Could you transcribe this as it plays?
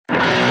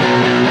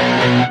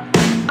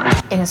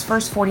In his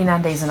first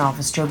 49 days in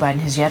office, Joe Biden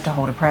has yet to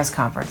hold a press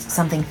conference,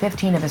 something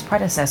 15 of his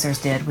predecessors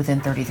did within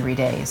 33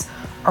 days.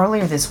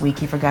 Earlier this week,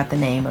 he forgot the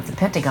name of the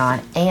Pentagon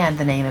and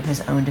the name of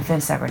his own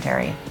defense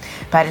secretary.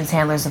 Biden's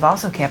handlers have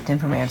also kept him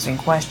from answering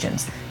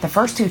questions, the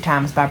first 2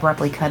 times by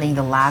abruptly cutting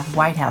the live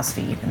White House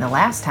feed, and the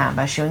last time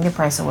by shooing the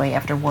press away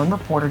after one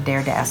reporter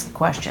dared to ask a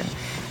question.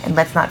 And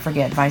let's not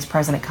forget, Vice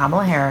President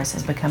Kamala Harris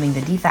is becoming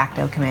the de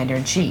facto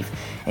commander-in-chief,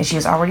 and she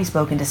has already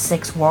spoken to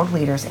 6 world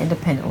leaders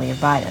independently of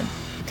Biden.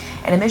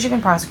 And a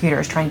Michigan prosecutor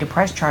is trying to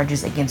press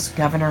charges against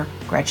Governor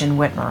Gretchen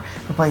Whitmer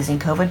for placing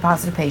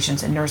COVID-positive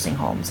patients in nursing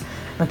homes.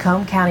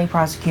 Macomb County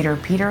prosecutor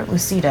Peter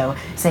Lucido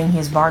saying he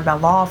is barred by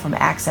law from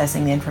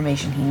accessing the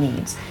information he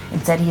needs.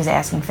 Instead, he is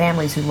asking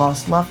families who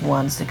lost loved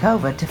ones to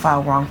COVID to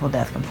file wrongful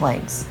death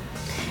complaints.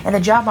 And the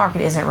job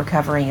market isn't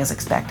recovering as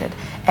expected.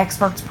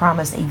 Experts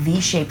promise a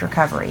V-shaped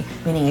recovery,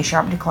 meaning a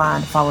sharp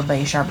decline followed by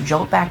a sharp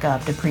jolt back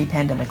up to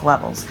pre-pandemic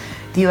levels.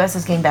 The U.S.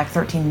 has gained back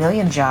 13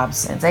 million jobs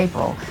since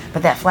April,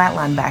 but that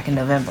flatlined back in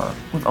November.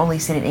 We've only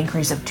seen an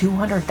increase of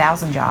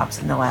 200,000 jobs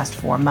in the last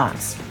 4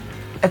 months.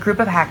 A group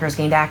of hackers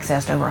gained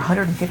access to over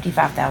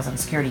 155,000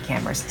 security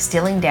cameras,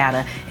 stealing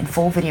data and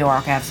full video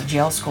archives of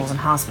jails, schools, and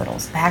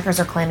hospitals. The hackers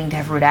are claiming to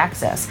have root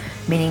access,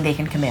 meaning they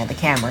can command the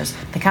cameras.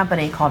 The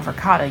company, called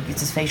Verkada,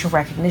 uses facial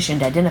recognition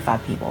to identify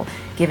people,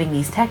 giving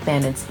these tech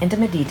bandits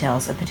intimate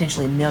details of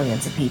potentially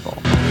millions of people.